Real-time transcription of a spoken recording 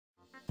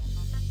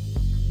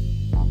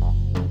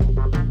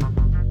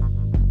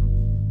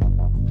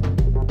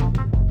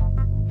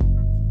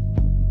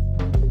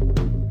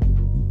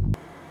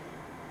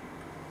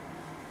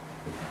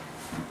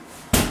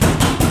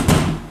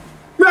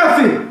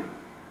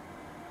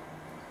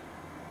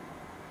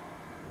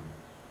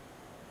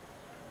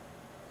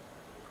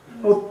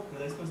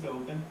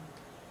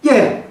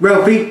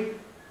Ralphie.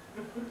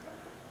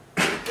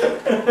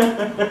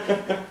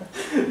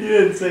 You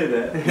didn't say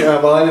that.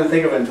 Yeah, well, I didn't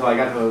think of it until I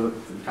got to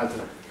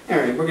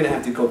Alright, we're gonna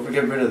have to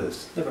get rid of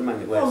this. Never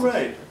mind the glasses.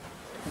 Alright.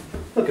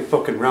 Look at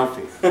fucking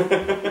Ralphie.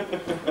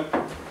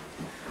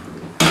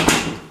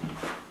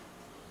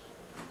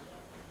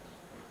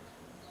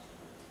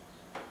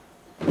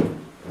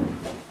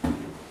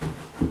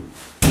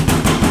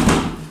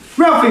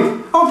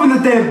 Ralphie, open the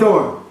damn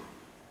door.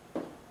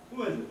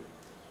 Who is it?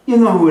 You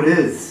know who it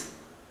is.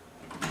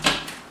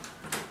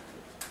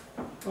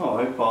 Oh,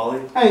 hey,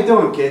 Paulie. How you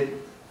doing, kid?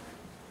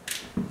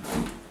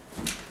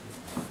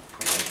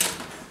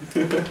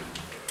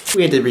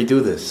 We had to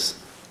redo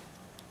this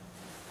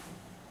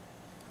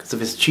because of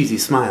his cheesy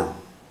smile.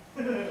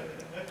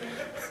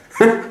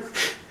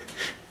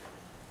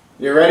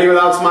 You ready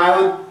without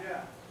smiling?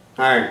 Yeah.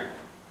 All right.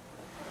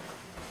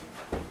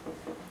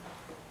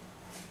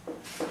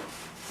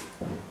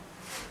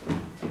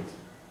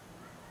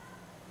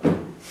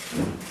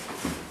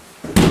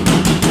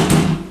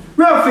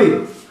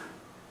 Ralphie!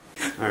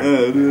 All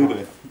right.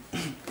 You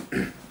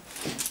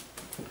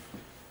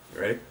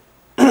ready?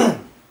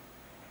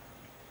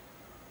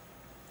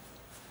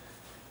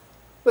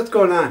 What's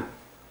going on?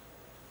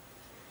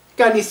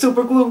 Got any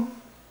super glue?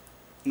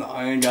 No,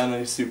 I ain't got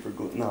any super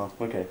glue. No,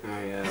 okay.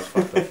 Oh yeah, that's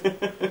fucked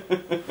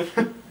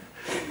up.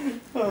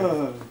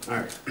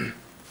 Alright.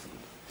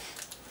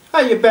 How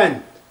you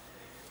been?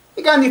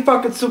 You got any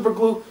fucking super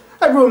glue?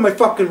 I ruined my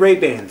fucking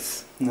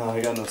Ray-Bans. No,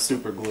 I got no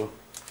super glue.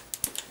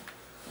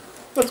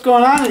 What's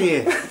going on in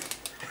here?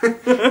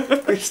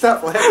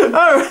 Stop laughing.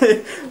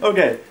 Alright,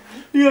 okay.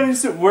 You got any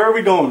where are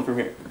we going from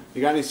here?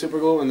 You got any super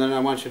glue? And then I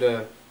want you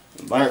to...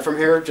 Alright, from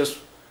here, just...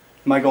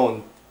 Am I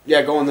going?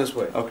 Yeah, going this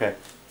way. Okay.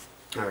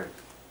 Alright.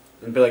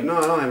 And be like, no,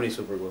 I don't have any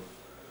super glue.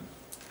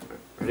 Right,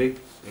 ready?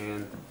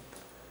 And...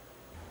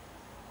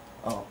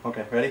 Oh,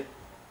 okay. Ready?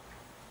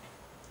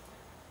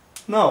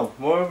 No,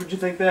 what would you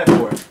think that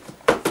for?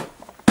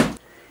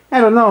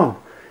 I don't know.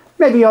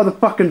 Maybe all the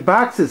fucking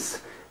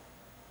boxes.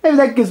 Maybe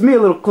that gives me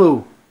a little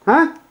clue.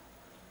 Huh?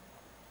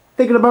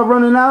 Thinking about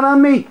running out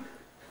on me?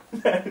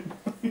 You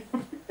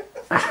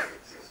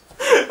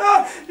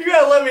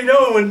gotta let me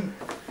know when...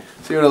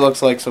 See what it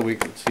looks like so we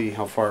can see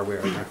how far we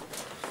are there.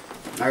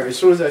 Alright, as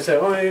soon as I say,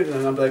 oh, hey,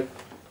 then I'm like,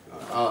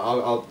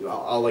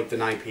 I'll like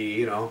deny PD,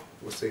 you know.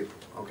 We'll see.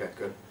 Okay,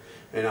 good.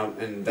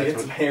 And that's get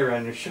some hair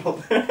on your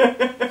shoulder.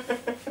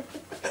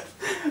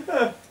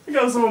 You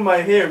got some of my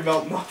hair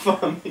melting off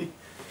on me.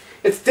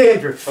 It's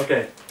dandruff.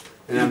 Okay.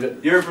 And I'm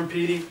just, you heard from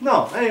PD?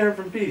 No, I ain't heard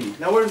from PD.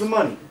 Now where's the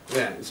money?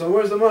 Yeah, so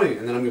where's the money?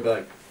 And then I'm gonna be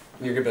like,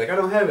 you're gonna be like, I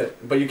don't have it.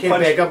 But you can't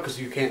back up because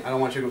you can't, I don't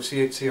want you to go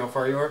see how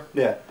far you are.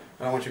 Yeah.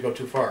 I don't want you to go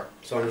too far.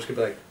 So I'm just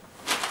gonna be like,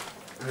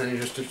 and then you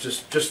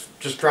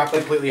just drop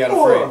completely out of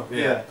frame.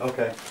 Yeah,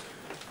 okay.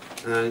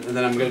 And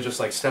then I'm gonna just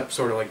like step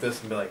sort of like this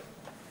and be like,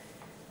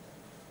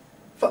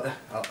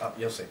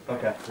 you'll see.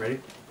 Okay. Ready?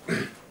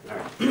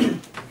 Alright.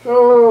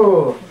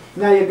 Oh,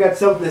 now you've got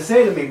something to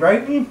say to me,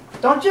 right?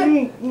 Don't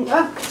you?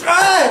 Huh?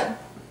 Ah!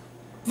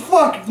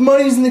 Fuck,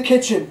 money's in the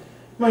kitchen.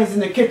 Money's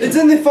in the kitchen. It's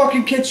in the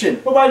fucking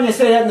kitchen. Well, why didn't you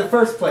say that in the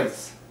first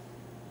place?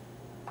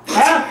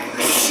 Huh?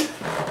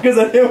 Because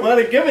I didn't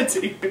want to give it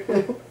to you.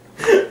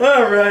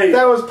 Alright.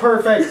 That was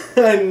perfect.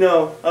 I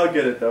know. I'll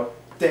get it though.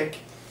 Dick.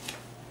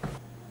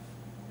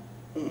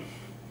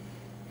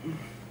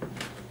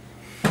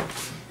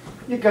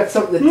 You got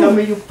something to tell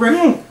me, you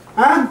prick?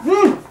 Huh?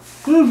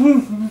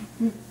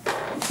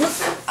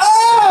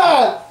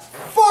 Ah!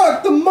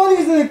 Fuck! The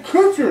money's in the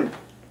kitchen!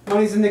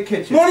 Money's in the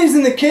kitchen. Money's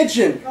in the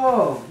kitchen!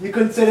 Oh, you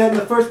couldn't say that in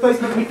the first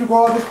place, let me through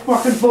all this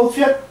fucking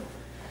bullshit?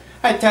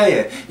 I tell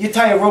you, you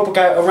tie a rope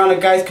around a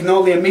guy's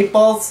cannoli and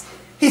meatballs,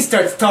 he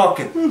starts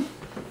talking.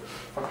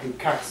 Fucking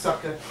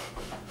cocksucker.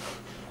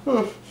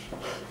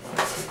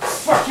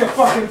 Fuck your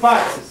fucking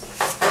boxes.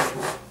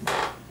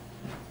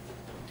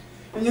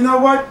 And you know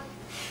what?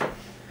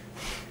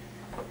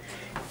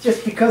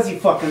 Just because he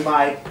fucking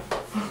lied.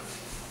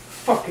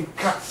 Fucking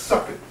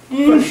cocksucker.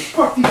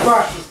 Fuck these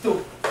boxes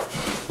too.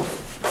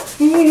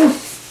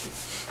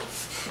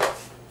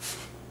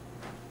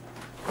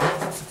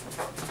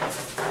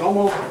 Don't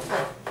move.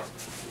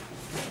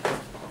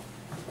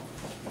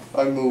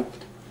 I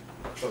moved.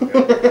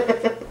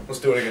 Okay. Let's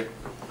do it again.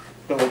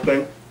 The whole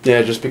thing?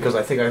 Yeah, just because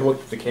I think I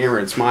looked at the camera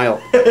and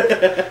smiled.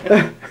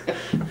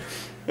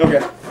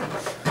 Okay.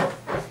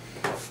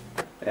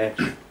 Hey.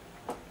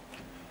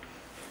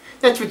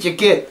 That's what you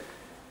get.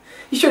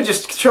 You should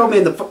just show me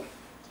in the...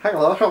 Fight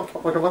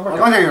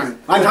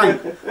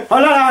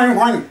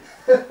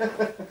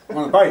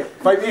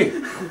me.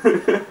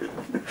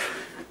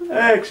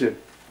 Action.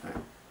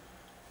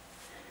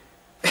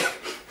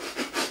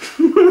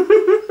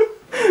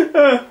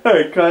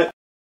 Alright, cut.